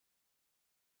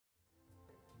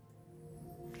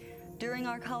During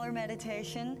our color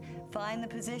meditation, find the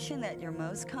position that you're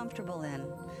most comfortable in.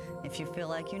 If you feel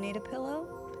like you need a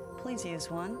pillow, please use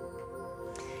one.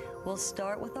 We'll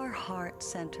start with our heart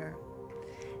center.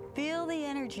 Feel the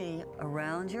energy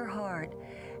around your heart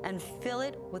and fill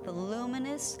it with the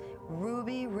luminous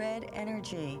ruby red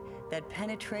energy that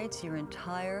penetrates your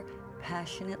entire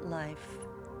passionate life.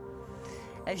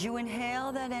 As you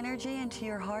inhale that energy into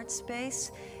your heart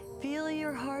space, feel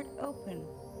your heart open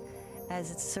as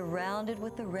it's surrounded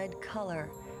with the red color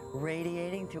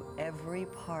radiating through every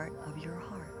part of your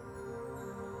heart.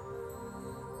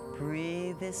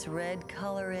 Breathe this red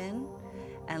color in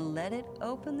and let it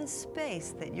open the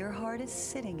space that your heart is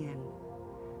sitting in,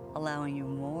 allowing you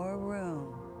more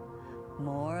room,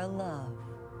 more love.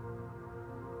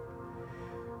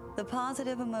 The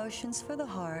positive emotions for the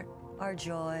heart are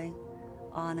joy,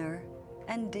 honor,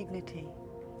 and dignity.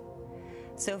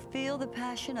 So feel the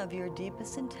passion of your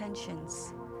deepest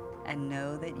intentions and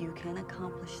know that you can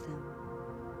accomplish them.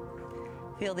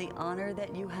 Feel the honor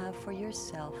that you have for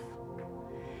yourself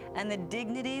and the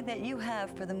dignity that you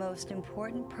have for the most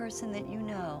important person that you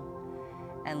know,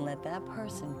 and let that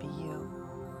person be you.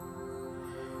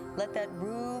 Let that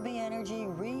ruby energy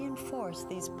reinforce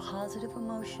these positive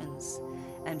emotions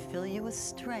and fill you with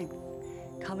strength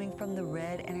coming from the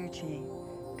red energy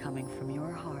coming from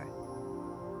your heart.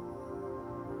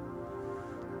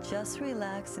 Just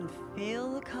relax and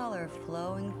feel the color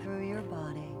flowing through your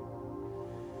body.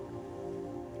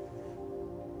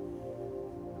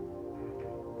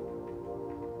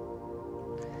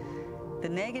 The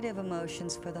negative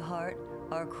emotions for the heart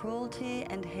are cruelty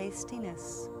and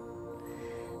hastiness.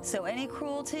 So any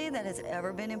cruelty that has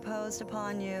ever been imposed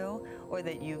upon you or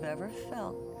that you've ever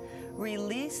felt,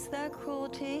 release that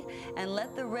cruelty and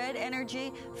let the red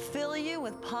energy fill you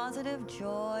with positive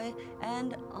joy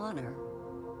and honor.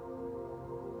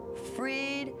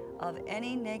 Freed of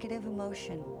any negative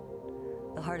emotion,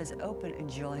 the heart is open and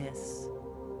joyous.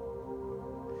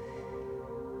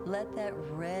 Let that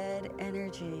red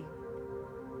energy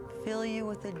fill you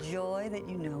with the joy that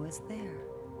you know is there.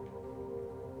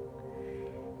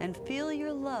 And feel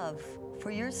your love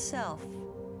for yourself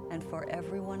and for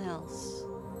everyone else.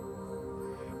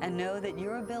 And know that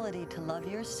your ability to love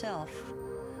yourself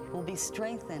will be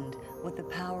strengthened with the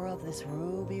power of this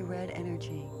ruby red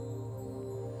energy.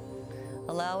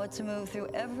 Allow it to move through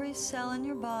every cell in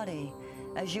your body.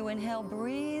 As you inhale,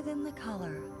 breathe in the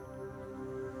color.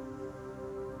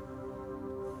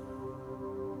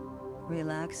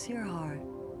 Relax your heart.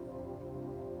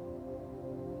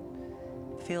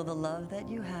 Feel the love that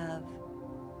you have.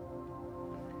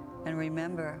 And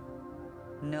remember,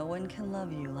 no one can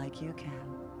love you like you can.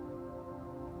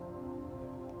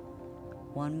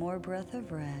 One more breath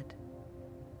of red.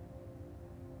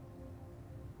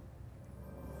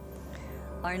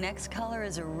 Our next color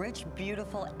is a rich,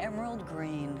 beautiful emerald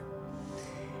green.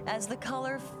 As the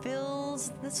color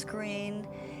fills the screen,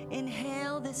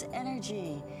 inhale this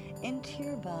energy into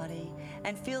your body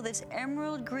and feel this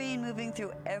emerald green moving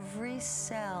through every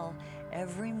cell,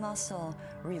 every muscle,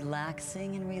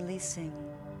 relaxing and releasing.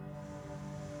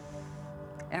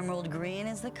 Emerald green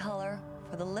is the color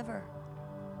for the liver.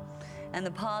 And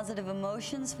the positive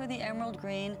emotions for the emerald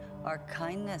green are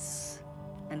kindness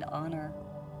and honor.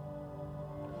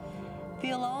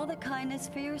 Feel all the kindness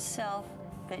for yourself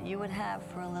that you would have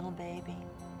for a little baby,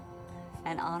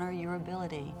 and honor your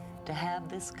ability to have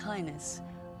this kindness,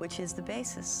 which is the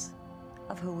basis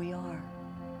of who we are.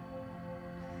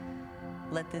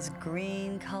 Let this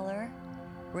green color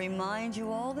remind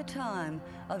you all the time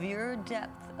of your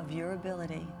depth of your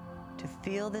ability to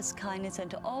feel this kindness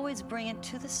and to always bring it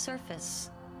to the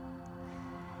surface.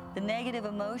 The negative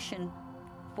emotion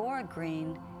for a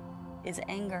green is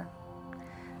anger.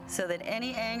 So that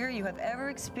any anger you have ever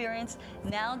experienced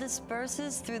now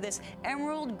disperses through this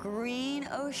emerald green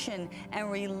ocean and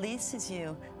releases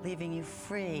you, leaving you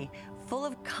free, full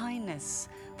of kindness,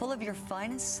 full of your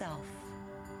finest self.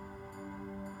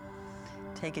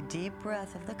 Take a deep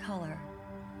breath of the color.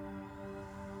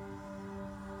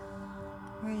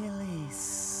 Release.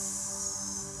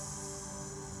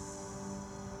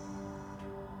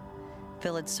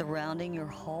 Feel it surrounding your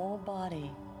whole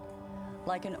body,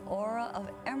 like an aura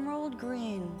of emerald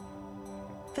green,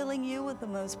 filling you with the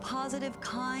most positive,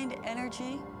 kind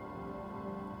energy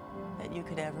that you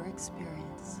could ever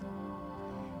experience.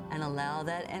 And allow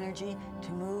that energy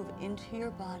to move into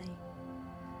your body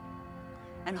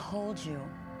and hold you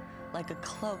like a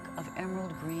cloak of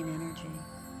emerald green energy.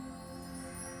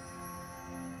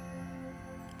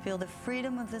 Feel the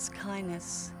freedom of this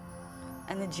kindness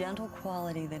and the gentle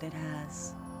quality that it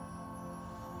has.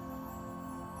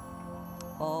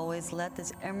 Always let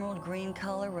this emerald green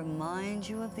color remind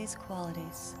you of these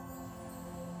qualities.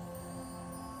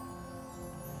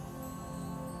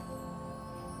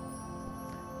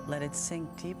 Let it sink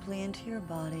deeply into your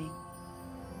body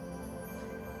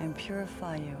and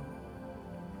purify you,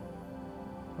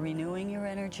 renewing your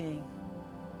energy.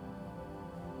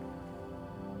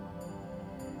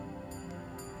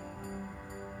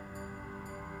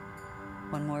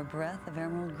 One more breath of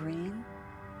emerald green.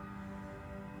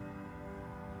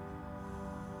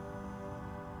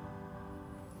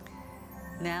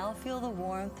 Now feel the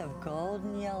warmth of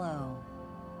golden yellow,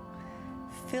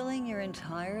 filling your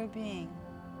entire being,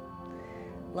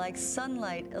 like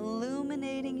sunlight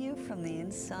illuminating you from the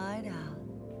inside out.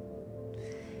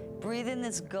 Breathe in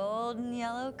this golden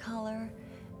yellow color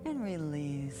and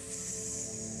release.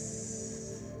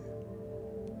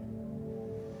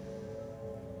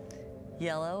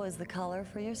 Yellow is the color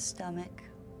for your stomach.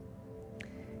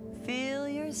 Feel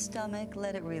your stomach,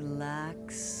 let it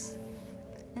relax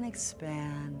and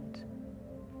expand.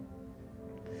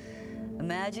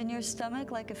 Imagine your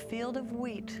stomach like a field of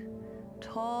wheat,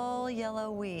 tall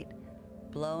yellow wheat,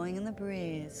 blowing in the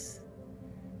breeze,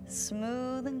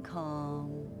 smooth and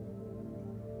calm.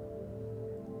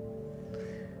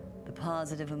 The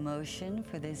positive emotion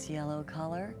for this yellow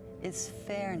color is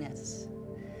fairness.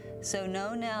 So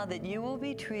know now that you will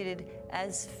be treated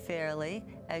as fairly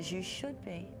as you should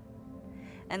be,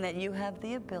 and that you have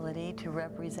the ability to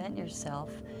represent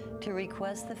yourself to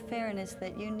request the fairness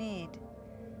that you need.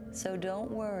 So don't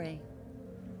worry.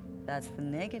 That's the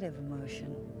negative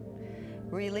emotion.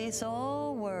 Release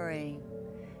all worry.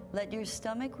 Let your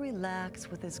stomach relax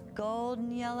with this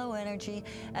golden yellow energy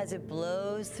as it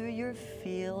blows through your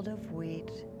field of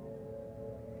wheat.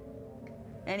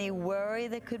 Any worry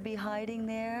that could be hiding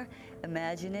there,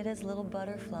 imagine it as little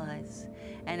butterflies.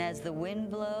 And as the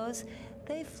wind blows,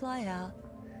 they fly out,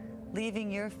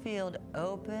 leaving your field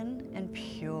open and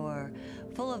pure,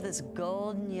 full of this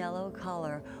golden yellow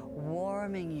color,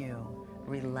 warming you,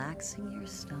 relaxing your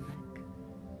stomach.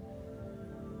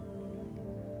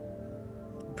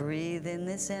 Breathe in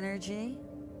this energy.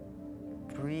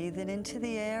 Breathe it into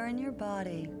the air in your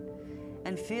body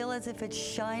and feel as if it's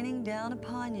shining down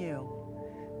upon you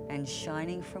and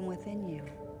shining from within you.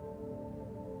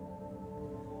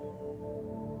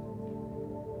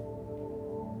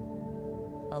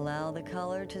 Allow the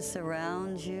color to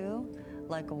surround you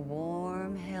like a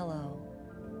warm halo,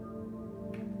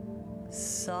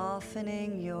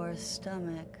 softening your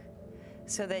stomach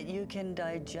so that you can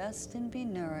digest and be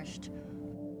nourished.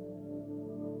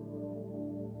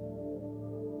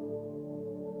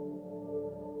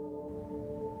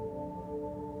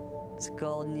 This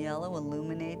golden yellow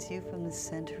illuminates you from the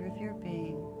center of your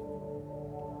being.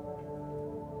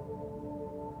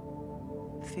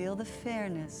 Feel the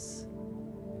fairness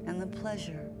and the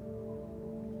pleasure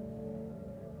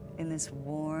in this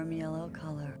warm yellow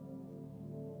color.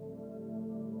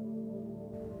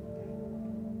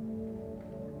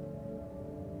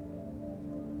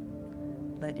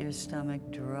 Let your stomach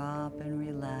drop and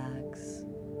relax,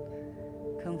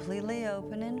 completely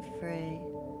open and free.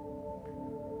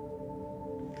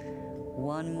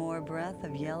 One more breath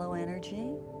of yellow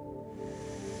energy.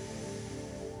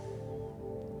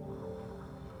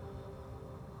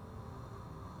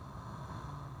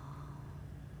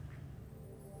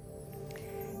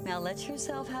 Now let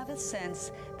yourself have a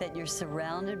sense that you're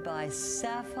surrounded by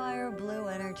sapphire blue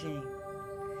energy,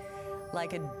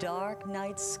 like a dark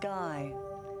night sky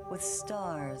with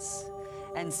stars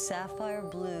and sapphire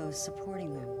blue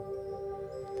supporting them.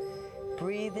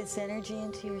 Breathe this energy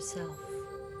into yourself.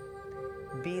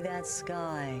 Be that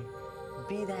sky,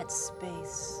 be that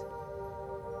space.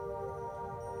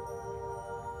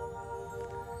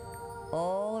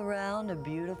 All around a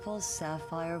beautiful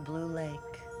sapphire blue lake.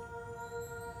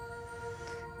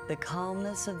 The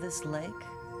calmness of this lake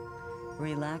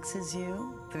relaxes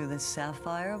you through the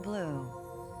sapphire blue.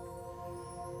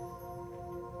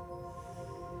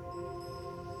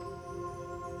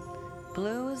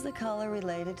 Blue is the color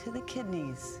related to the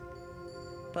kidneys,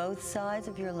 both sides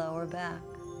of your lower back.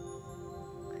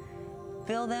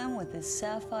 Fill them with this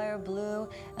sapphire blue,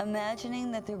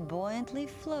 imagining that they're buoyantly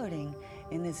floating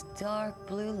in this dark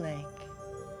blue lake,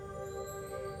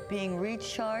 being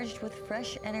recharged with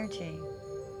fresh energy.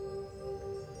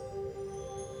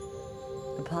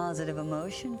 The positive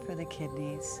emotion for the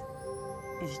kidneys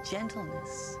is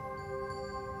gentleness,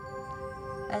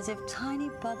 as if tiny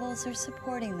bubbles are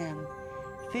supporting them.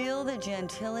 Feel the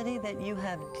gentility that you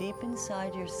have deep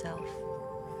inside yourself.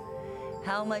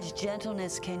 How much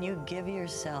gentleness can you give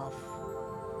yourself?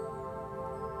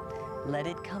 Let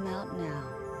it come out now.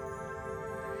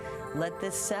 Let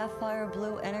this sapphire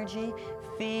blue energy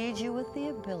feed you with the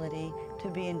ability to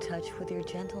be in touch with your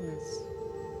gentleness.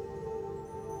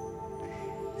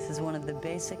 This is one of the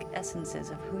basic essences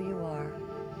of who you are.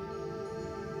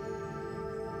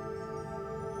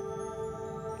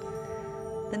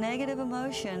 The negative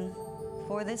emotion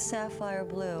for this sapphire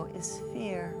blue is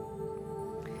fear.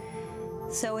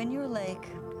 So in your lake,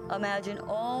 imagine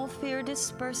all fear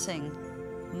dispersing,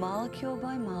 molecule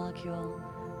by molecule,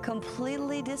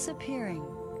 completely disappearing,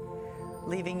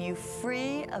 leaving you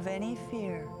free of any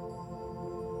fear.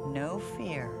 No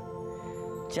fear,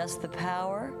 just the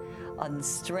power and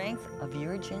strength of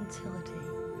your gentility.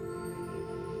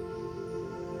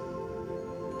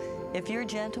 If you're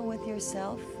gentle with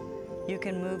yourself, you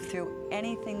can move through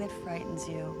anything that frightens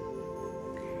you.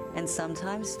 And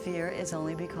sometimes fear is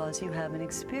only because you haven't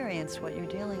experienced what you're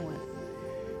dealing with.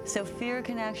 So fear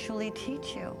can actually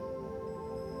teach you.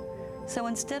 So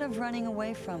instead of running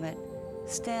away from it,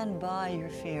 stand by your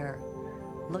fear.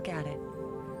 Look at it.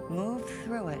 Move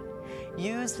through it.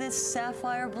 Use this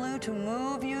sapphire blue to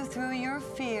move you through your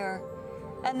fear,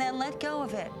 and then let go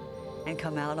of it and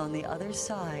come out on the other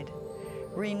side,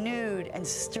 renewed and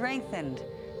strengthened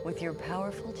with your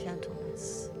powerful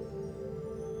gentleness.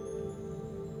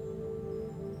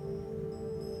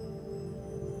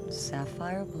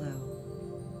 Sapphire blue.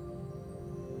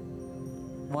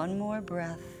 One more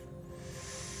breath.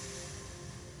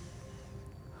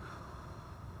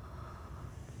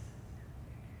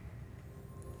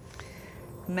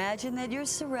 Imagine that you're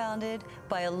surrounded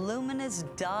by a luminous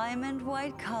diamond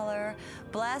white color,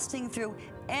 blasting through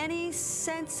any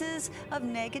senses of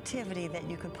negativity that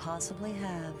you could possibly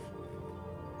have.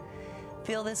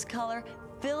 Feel this color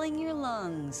filling your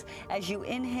lungs. As you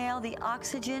inhale the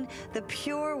oxygen, the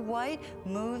pure white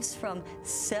moves from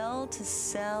cell to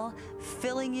cell,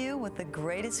 filling you with the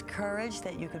greatest courage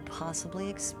that you could possibly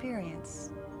experience.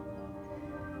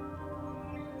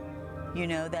 You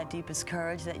know that deepest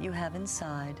courage that you have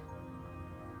inside.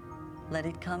 Let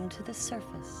it come to the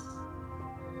surface.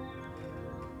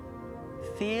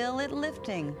 Feel it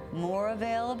lifting, more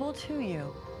available to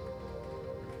you.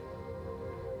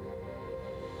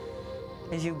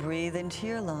 As you breathe into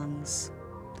your lungs,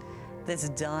 this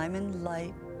diamond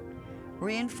light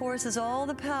reinforces all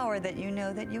the power that you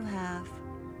know that you have.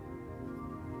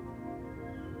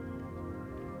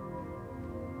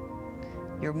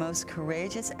 Your most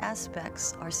courageous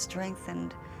aspects are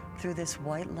strengthened through this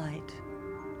white light.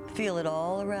 Feel it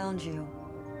all around you.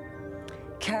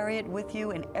 Carry it with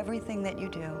you in everything that you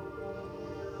do.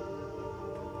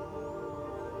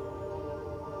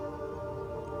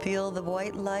 Feel the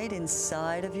white light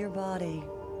inside of your body.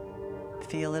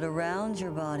 Feel it around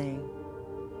your body.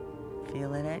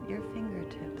 Feel it at your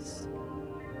fingertips.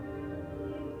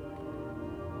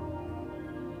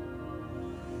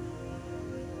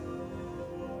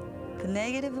 The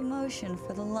negative emotion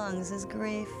for the lungs is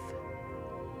grief.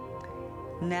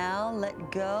 Now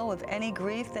let go of any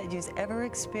grief that you've ever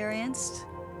experienced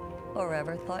or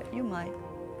ever thought you might.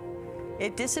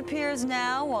 It disappears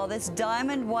now while this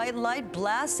diamond white light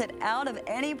blasts it out of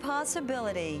any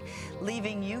possibility,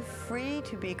 leaving you free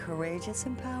to be courageous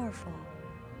and powerful.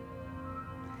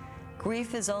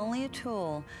 Grief is only a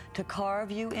tool to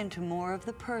carve you into more of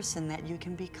the person that you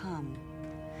can become.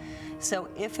 So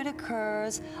if it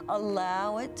occurs,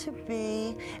 allow it to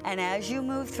be, and as you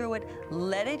move through it,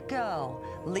 let it go.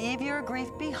 Leave your grief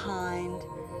behind,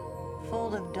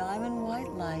 full of diamond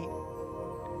white light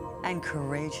and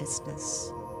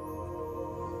courageousness.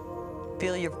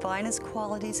 Feel your finest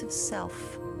qualities of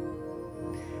self,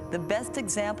 the best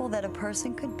example that a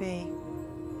person could be,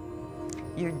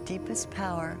 your deepest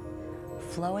power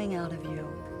flowing out of you.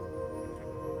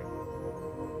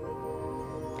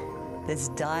 This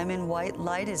diamond white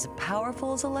light is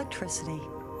powerful as electricity.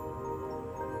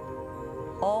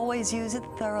 Always use it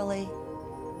thoroughly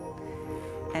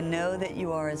and know that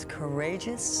you are as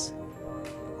courageous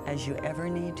as you ever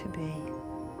need to be.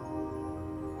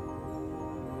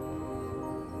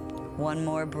 One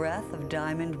more breath of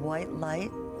diamond white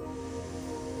light.